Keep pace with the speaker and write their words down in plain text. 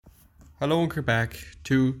Hello and welcome back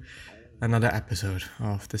to another episode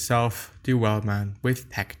of the Self-Development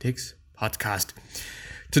with Tactics podcast.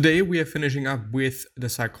 Today we are finishing up with The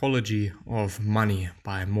Psychology of Money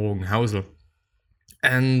by Morgan Housel.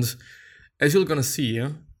 And as you're gonna see,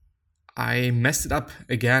 I messed it up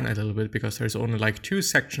again a little bit because there's only like two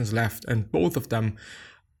sections left, and both of them,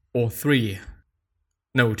 or three,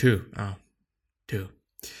 no, two.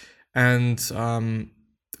 And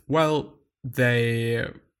they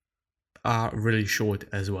are really short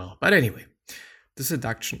as well. But anyway, the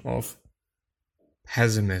seduction of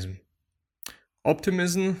pessimism.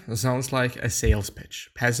 Optimism sounds like a sales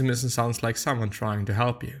pitch. Pessimism sounds like someone trying to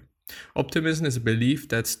help you. Optimism is a belief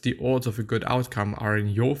that the odds of a good outcome are in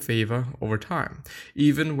your favor over time,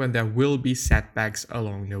 even when there will be setbacks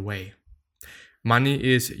along the way. Money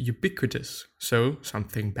is ubiquitous, so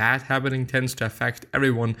something bad happening tends to affect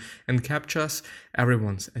everyone and captures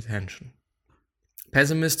everyone's attention.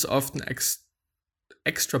 Pessimists often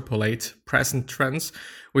extrapolate present trends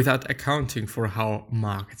without accounting for how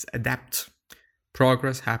markets adapt.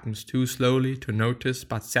 Progress happens too slowly to notice,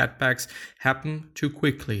 but setbacks happen too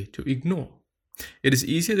quickly to ignore. It is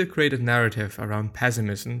easier to create a narrative around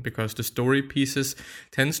pessimism because the story pieces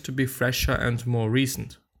tends to be fresher and more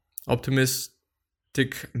recent.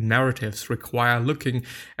 Optimistic narratives require looking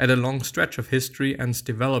at a long stretch of history and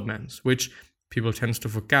developments, which people tend to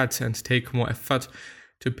forget and take more effort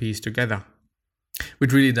to piece together.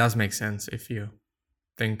 Which really does make sense if you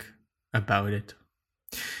think about it.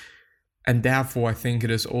 And therefore, I think it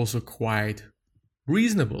is also quite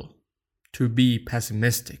reasonable to be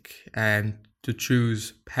pessimistic and to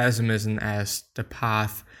choose pessimism as the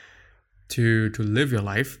path to live your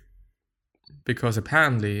life, because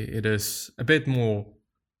apparently it is a bit more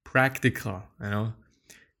practical,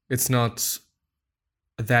 It's not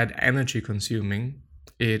that energy consuming,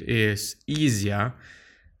 it is easier,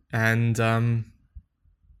 and I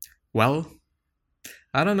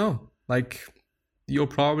don't know, you're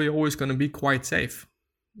probably always going to be quite safe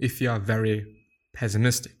if you are very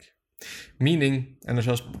pessimistic. Meaning, and I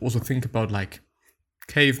just also think about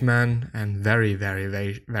cavemen and very, very,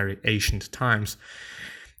 very, very ancient times,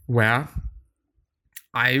 where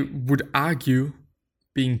I would argue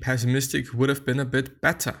being pessimistic would have been a bit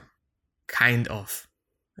better, kind of.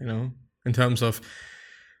 In terms of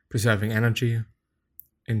preserving energy,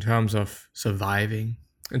 in terms of surviving,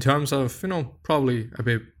 in terms of, probably a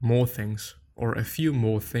bit more things or a few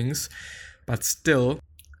more things. But still,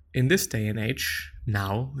 in this day and age,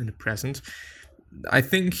 now, in the present, I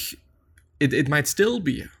think it might still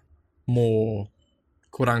be more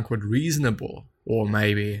quote-unquote reasonable or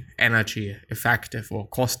maybe energy effective or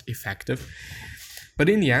cost effective. But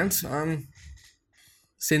in the end,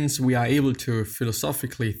 since we are able to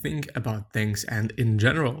philosophically think about things and in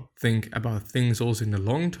general think about things also in the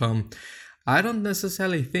long term, I don't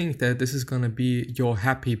necessarily think that this is going to be your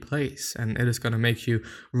happy place and it is going to make you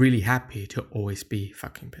really happy to always be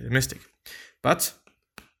fucking pessimistic. But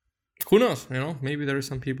who knows, maybe there are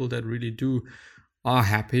some people that really are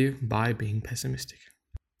happy by being pessimistic.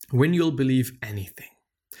 When you'll believe anything.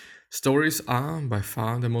 Stories are by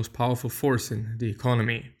far the most powerful force in the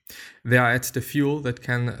economy. They are at the fuel that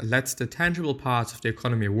can let the tangible parts of the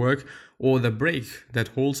economy work, or the brake that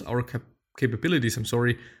holds our capabilities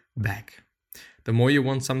back. The more you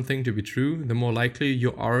want something to be true, the more likely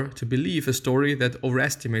you are to believe a story that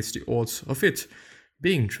overestimates the odds of it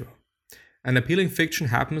being true. An appealing fiction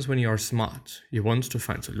happens when you are smart. You want to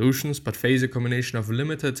find solutions, but face a combination of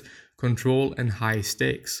limited control and high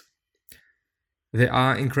stakes. They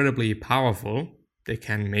are incredibly powerful. They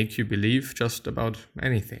can make you believe just about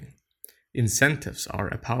anything. Incentives are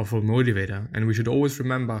a powerful motivator, and we should always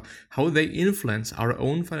remember how they influence our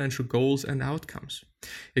own financial goals and outcomes.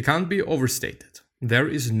 It can't be overstated. There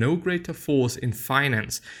is no greater force in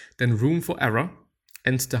finance than room for error,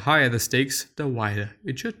 and the higher the stakes, the wider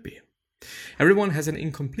it should be. Everyone has an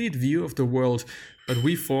incomplete view of the world, but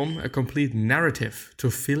we form a complete narrative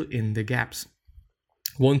to fill in the gaps.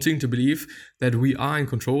 Wanting to believe that we are in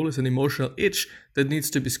control is an emotional itch that needs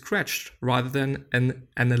to be scratched rather than an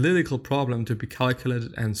analytical problem to be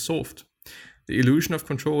calculated and solved. The illusion of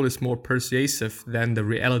control is more persuasive than the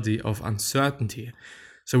reality of uncertainty.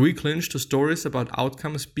 So we cling to stories about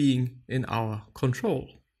outcomes being in our control.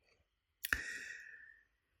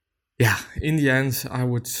 Yeah, in the end, I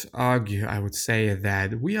would say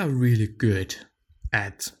that we are really good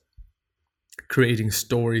at creating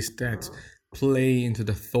stories that play into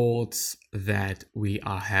the thoughts that we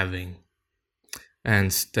are having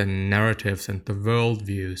and the narratives and the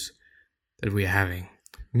worldviews that we are having.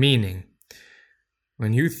 Meaning,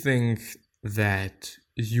 when you think that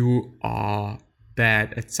you are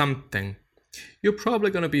bad at something, you're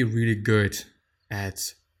probably going to be really good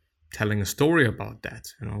at telling a story about that,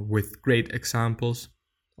 with great examples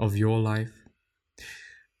of your life.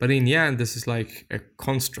 But in the end, this is like a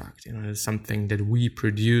construct, it's something that we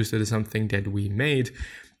produced, it is something that we made.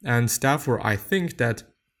 And therefore, I think that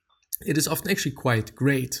it is often actually quite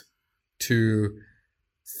great to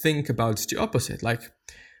think about the opposite. Like,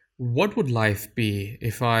 what would life be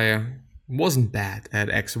if I wasn't bad at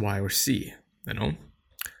X, Y, or Z,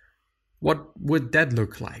 What would that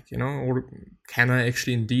look like, Or can I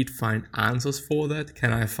actually indeed find answers for that?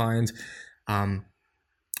 Can I find,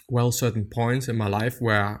 certain points in my life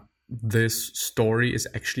where this story is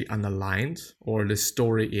actually underlined or this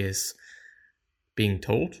story is being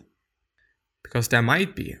told? Because there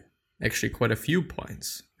might be actually quite a few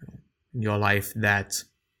points in your life that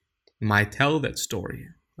might tell that story.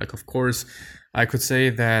 Like, of course, I could say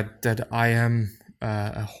that I am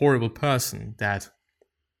a horrible person, that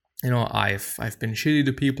I've been shitty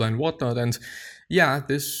to people and whatnot, and yeah,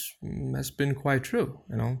 this has been quite true.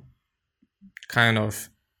 Kind of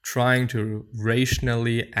trying to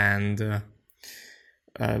rationally and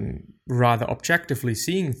rather objectively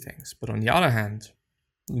seeing things, but on the other hand,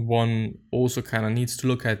 one also kind of needs to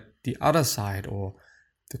look at the other side or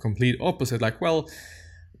the complete opposite. Like, well,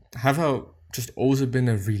 have I just also been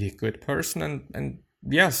a really good person? And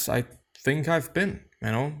yes, I think I've been,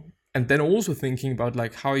 And then also thinking about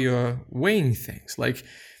like how you're weighing things. Like,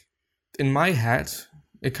 in my head,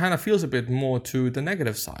 it kind of feels a bit more to the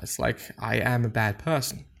negative side. It's like I am a bad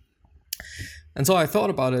person. And so I thought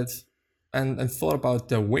about it and thought about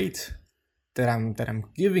the weight that I'm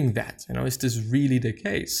giving that. Is this really the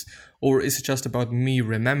case? Or is it just about me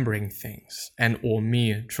remembering things or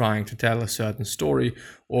me trying to tell a certain story,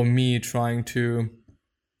 or me trying to,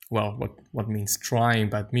 well, what means trying,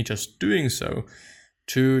 but me just doing so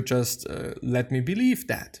to just let me believe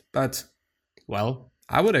that. But, well,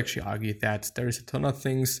 I would actually argue that there is a ton of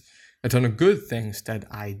good things that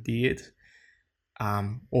I did,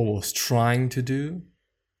 or was trying to do,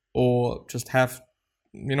 or just have,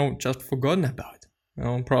 just forgotten about,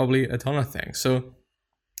 probably a ton of things. So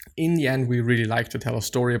in the end, we really like to tell a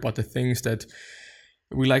story about the things that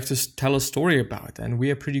we like to tell a story about. And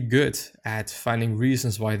we are pretty good at finding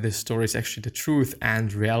reasons why this story is actually the truth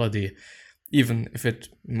and reality, even if it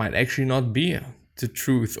might actually not be the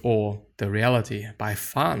truth or the reality, by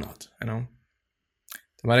far not, There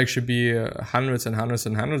might actually be hundreds and hundreds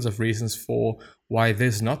and hundreds of reasons for why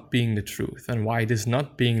this not being the truth and why this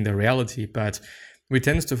not being the reality, but we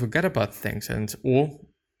tend to forget about things, or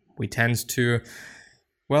we tend to,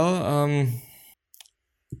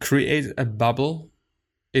 create a bubble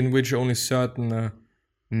in which only certain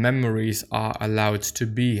memories are allowed to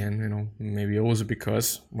be. And, maybe also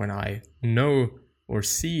because when I know or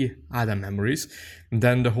see other memories,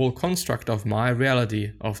 then the whole construct of my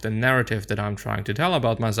reality, of the narrative that I'm trying to tell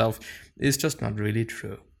about myself, is just not really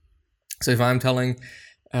true. So if I'm telling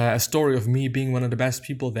a story of me being one of the best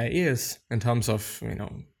people there is in terms of,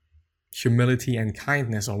 humility and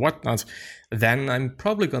kindness or whatnot, then I'm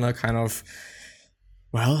probably gonna kind of,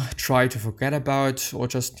 try to forget about, or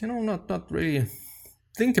just, not really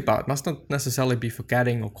think about, must not necessarily be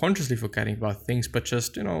forgetting or consciously forgetting about things, but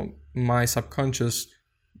just, my subconscious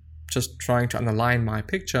just trying to underline my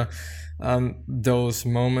picture, those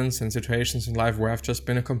moments and situations in life where I've just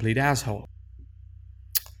been a complete asshole.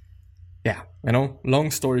 Yeah,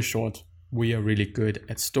 long story short, we are really good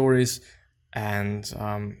at stories, and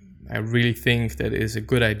I really think that it is a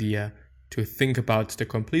good idea to think about the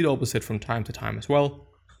complete opposite from time to time as well,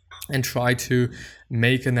 and try to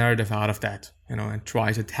make a narrative out of that, and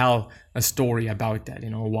try to tell a story about that,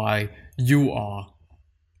 why you are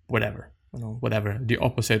whatever, whatever the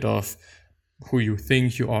opposite of who you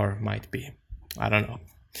think you are might be. I don't know.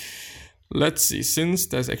 Let's see, since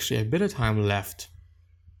there's actually a bit of time left.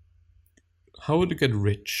 How to get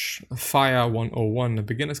rich? FIRE 101, a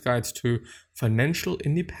beginner's guide to financial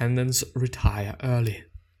independence, retire early.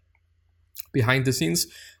 Behind the scenes,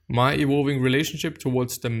 my evolving relationship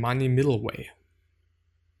towards the money middle way.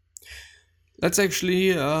 Let's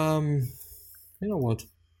actually,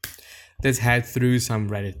 let's head through some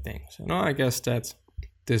Reddit things. I guess that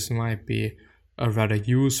this might be a rather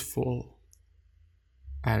useful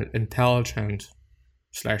and intelligent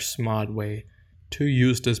 / smart way to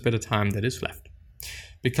use this bit of time that is left.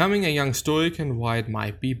 Becoming a young stoic and why it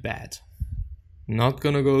might be bad. Not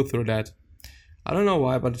gonna go through that. I don't know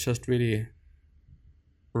why, but it just really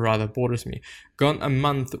rather bothers me. Gone a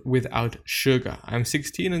month without sugar. I'm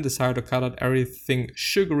 16 and decided to cut out everything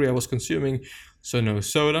sugary I was consuming. So no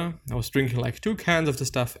soda. I was drinking like 2 cans of the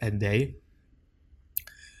stuff a day.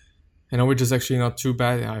 which is actually not too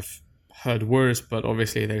bad. I've heard worse, but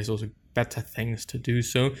obviously there's also better things to do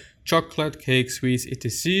so. Chocolate, cake, sweets,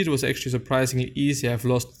 etc. It was actually surprisingly easy. I've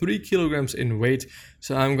lost 3 kilograms in weight,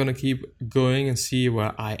 so I'm gonna keep going and see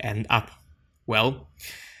where I end up. Well,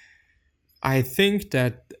 I think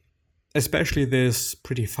that especially this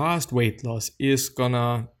pretty fast weight loss is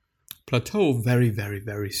gonna plateau very, very,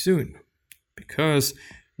 very soon, because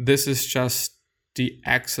this is just the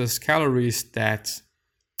excess calories that,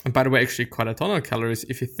 and by the way, actually quite a ton of calories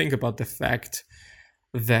if you think about the fact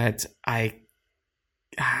that I'm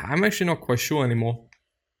actually not quite sure anymore,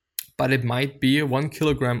 but it might be 1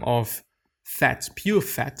 kilogram of fat, pure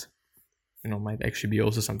fat, might actually be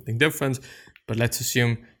also something different, but let's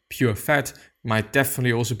assume pure fat might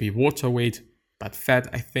definitely also be water weight, but fat,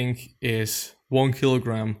 I think, is 1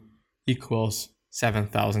 kilogram equals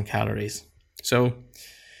 7,000 calories. So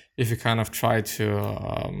if you kind of try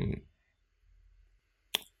to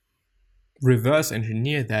reverse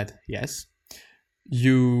engineer that, yes,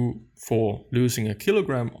 you, for losing a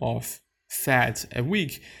kilogram of fat a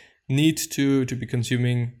week, need to be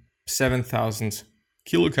consuming 7,000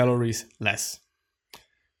 kilocalories less.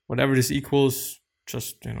 Whatever this equals,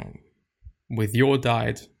 just, with your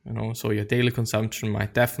diet, so your daily consumption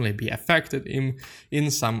might definitely be affected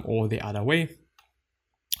in some or the other way.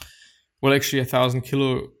 Well, actually 1,000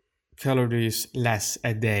 kilocalories less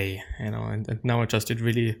a day, and now it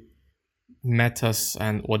really matters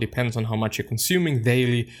or depends on how much you're consuming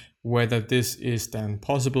daily, whether this is then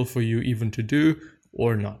possible for you even to do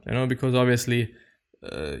or not, because obviously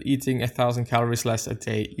eating 1,000 calories less a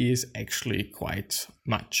day is actually quite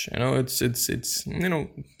much. It's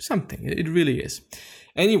something. It really is.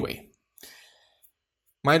 Anyway,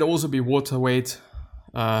 might also be water weight.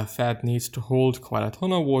 Fat needs to hold quite a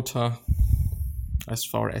ton of water, as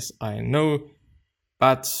far as I know.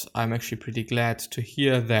 But I'm actually pretty glad to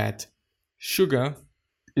hear that sugar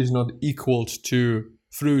is not equal to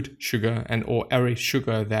fruit sugar and or every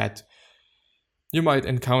sugar that you might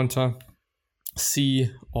encounter, see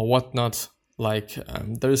or whatnot. Like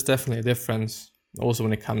there is definitely a difference also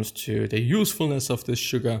when it comes to the usefulness of this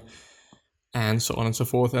sugar and so on and so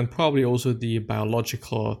forth, and probably also the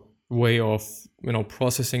biological way of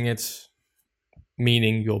processing it,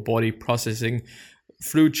 meaning your body processing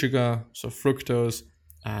fruit sugar, so fructose,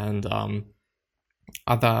 and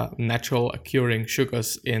other natural occurring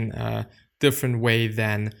sugars in a different way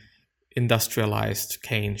than industrialized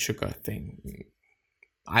cane sugar thing.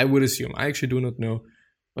 I would assume. I actually do not know,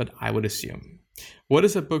 but I would assume. What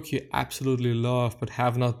is a book you absolutely love but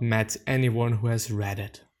have not met anyone who has read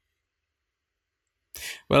it?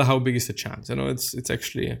 Well, how big is the chance? It's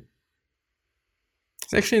actually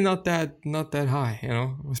not that high,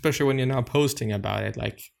 especially when you're now posting about it.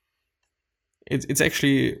 Like it's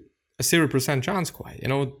actually a 0% chance quite.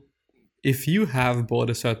 If you have bought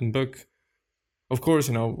a certain book, of course,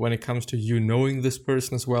 when it comes to you knowing this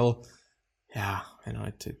person as well, yeah,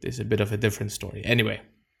 it is a bit of a different story. Anyway,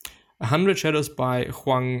 100 Shadows by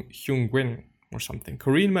Hwang Hyung-Gwin or something.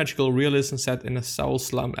 Korean magical realism set in a Seoul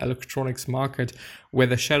slum electronics market where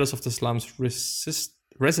the shadows of the slum's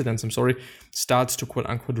residents starts to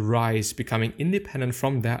quote-unquote rise, becoming independent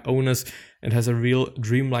from their owners, and has a real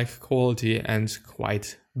dreamlike quality and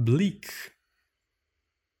quite bleak.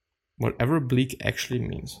 Whatever bleak actually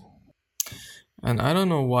means. And I don't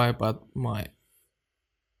know why, but my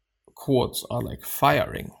quotes are like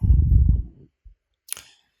firing.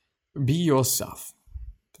 Be yourself.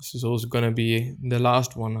 This is also gonna be the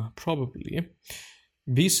last one, probably.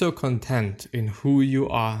 Be so content in who you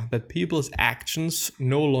are that people's actions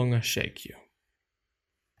no longer shake you.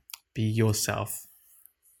 Be yourself.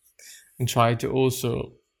 And try to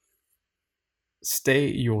also stay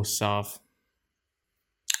yourself.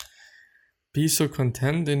 Be so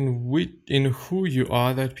content in who you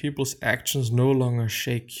are that people's actions no longer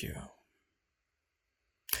shake you.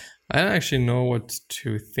 I don't actually know what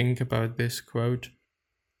to think about this quote.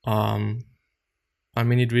 It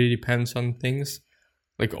really depends on things.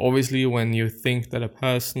 Like obviously when you think that a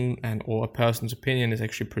person or a person's opinion is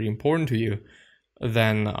actually pretty important to you,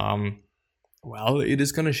 then it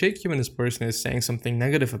is gonna shake you when this person is saying something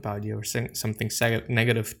negative about you or saying something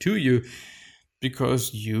negative to you,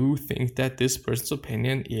 because you think that this person's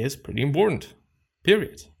opinion is pretty important.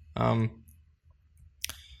 Period. Of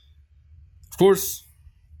course.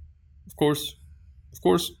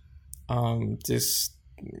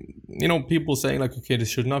 People saying like, okay, this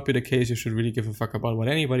should not be the case. You should really give a fuck about what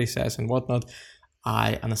anybody says and whatnot.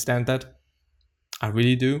 I understand that. I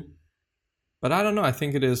really do. But I don't know. I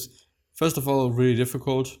think it is, first of all, really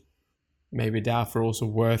difficult. Maybe therefore also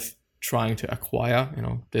worth trying to acquire.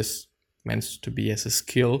 This meant to be as a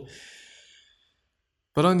skill.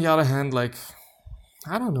 But on the other hand, like,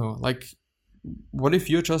 I don't know, like, what if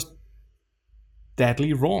you're just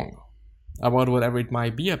deadly wrong about whatever it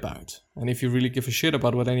might be about? And if you really give a shit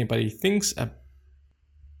about what anybody thinks,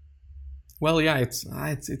 well, yeah,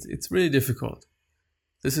 it's really difficult.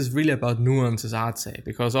 This is really about nuances, I'd say,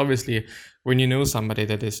 because obviously when you know somebody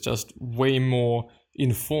that is just way more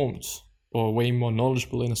informed or way more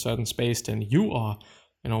knowledgeable in a certain space than you are,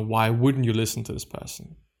 why wouldn't you listen to this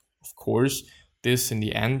person? Of course, this in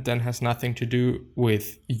the end then has nothing to do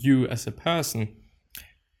with you as a person.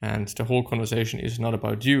 And the whole conversation is not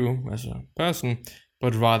about you as a person,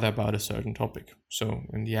 but rather about a certain topic. So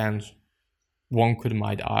in the end, one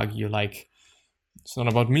might argue like, it's not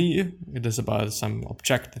about me, it is about some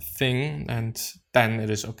objective thing, and then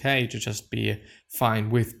it is okay to just be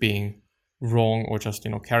fine with being wrong or just,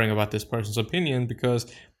 caring about this person's opinion,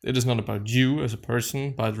 because it is not about you as a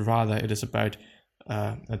person, but rather it is about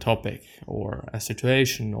a topic or a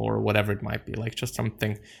situation or whatever it might be, like just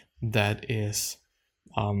something that is,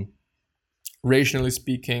 rationally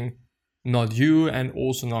speaking, not you and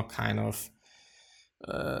also not kind of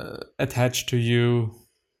attached to you,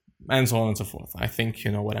 and so on and so forth. I think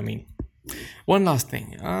you know what I mean. One last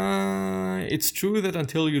thing. It's true that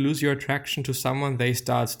until you lose your attraction to someone, they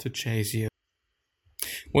start to chase you.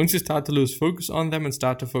 Once you start to lose focus on them and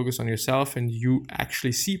start to focus on yourself, and you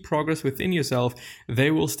actually see progress within yourself,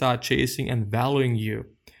 they will start chasing and valuing you.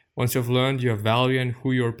 Once you've learned your value and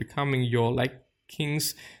who you're becoming, your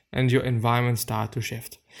likings and your environment start to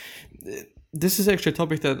shift. This is actually a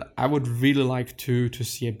topic that I would really like to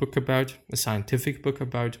see a book about, a scientific book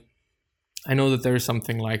about. I know that there is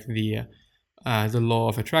something like the law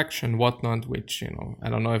of attraction, whatnot, which, I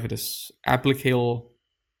don't know if it is applicable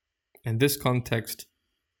in this context.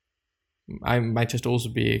 I might just also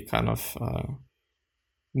be kind of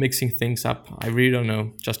mixing things up. I really don't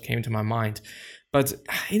know, just came to my mind. But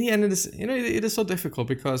in the end, it is so difficult,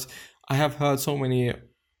 because I have heard so many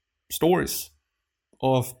stories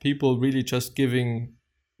of people really just giving,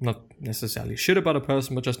 not necessarily shit about a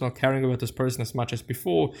person, but just not caring about this person as much as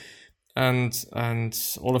before. And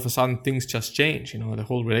all of a sudden things just change, the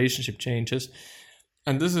whole relationship changes.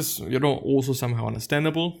 And this is, also somehow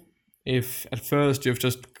understandable. If at first you've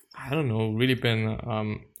just, really been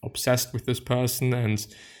obsessed with this person, and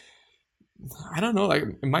I don't know, like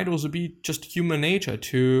it might also be just human nature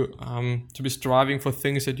to be striving for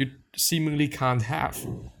things that you seemingly can't have.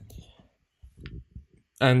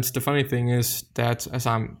 And the funny thing is that as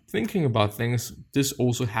I'm thinking about things, this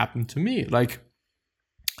also happened to me. Like,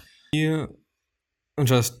 here, I'm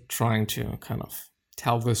just trying to kind of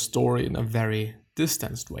tell this story in a very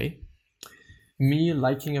distanced way. Me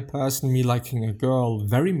liking a person, me liking a girl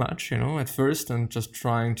very much, at first, and just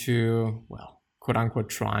trying to, well, quote unquote,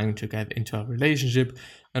 trying to get into a relationship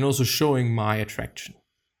and also showing my attraction.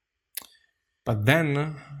 But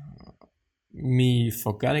then, me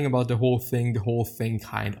forgetting about the whole thing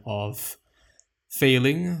kind of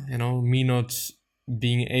failing, me not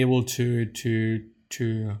being able to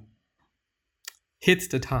hit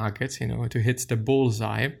the target, to hit the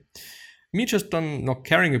bullseye. Me just not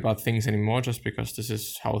caring about things anymore, just because this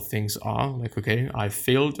is how things are. Like, okay, I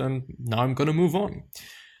failed and now I'm gonna move on.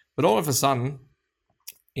 But all of a sudden,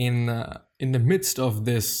 in the midst of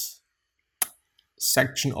this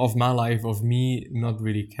section of my life of me not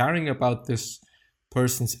really caring about this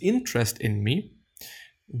person's interest in me,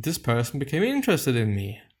 this person became interested in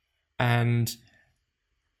me. And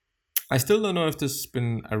I still don't know if this has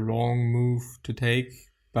been a wrong move to take,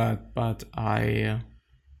 but I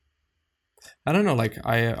don't know, like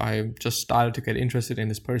I just started to get interested in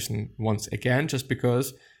this person once again, just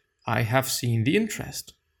because I have seen the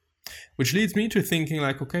interest. Which leads me to thinking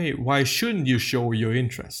like, okay, why shouldn't you show your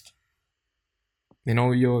interest?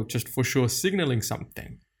 You're just for sure signaling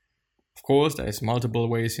something. Of course, there's multiple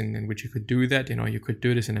ways in which you could do that. You could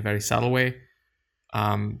do this in a very subtle way,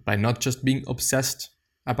 by not just being obsessed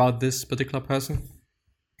about this particular person,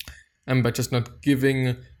 and by just not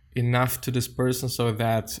giving enough to this person, so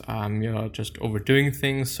that you're just overdoing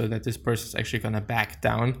things, so that this person's actually gonna back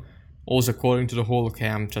down. Also, according to the whole, okay,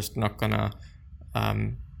 I'm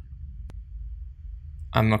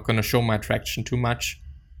not gonna show my attraction too much,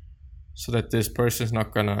 so that this person is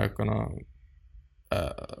not gonna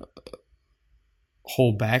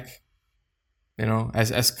hold back.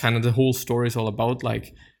 As kind of the whole story is all about.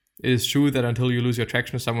 Like, it is true that until you lose your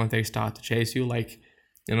attraction to someone, they start to chase you. Like,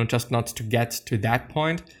 just not to get to that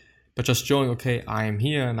point, but just showing, okay, I am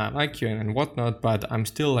here and I like you and whatnot, but I'm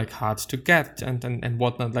still like hard to get and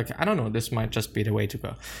whatnot. Like, I don't know, this might just be the way to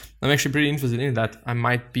go. I'm actually pretty interested in that. I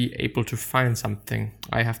might be able to find something.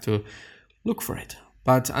 I have to look for it.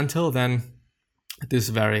 But until then, this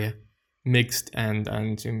very mixed and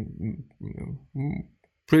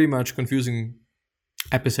pretty much confusing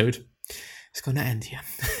episode is gonna end here.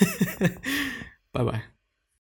 Bye bye.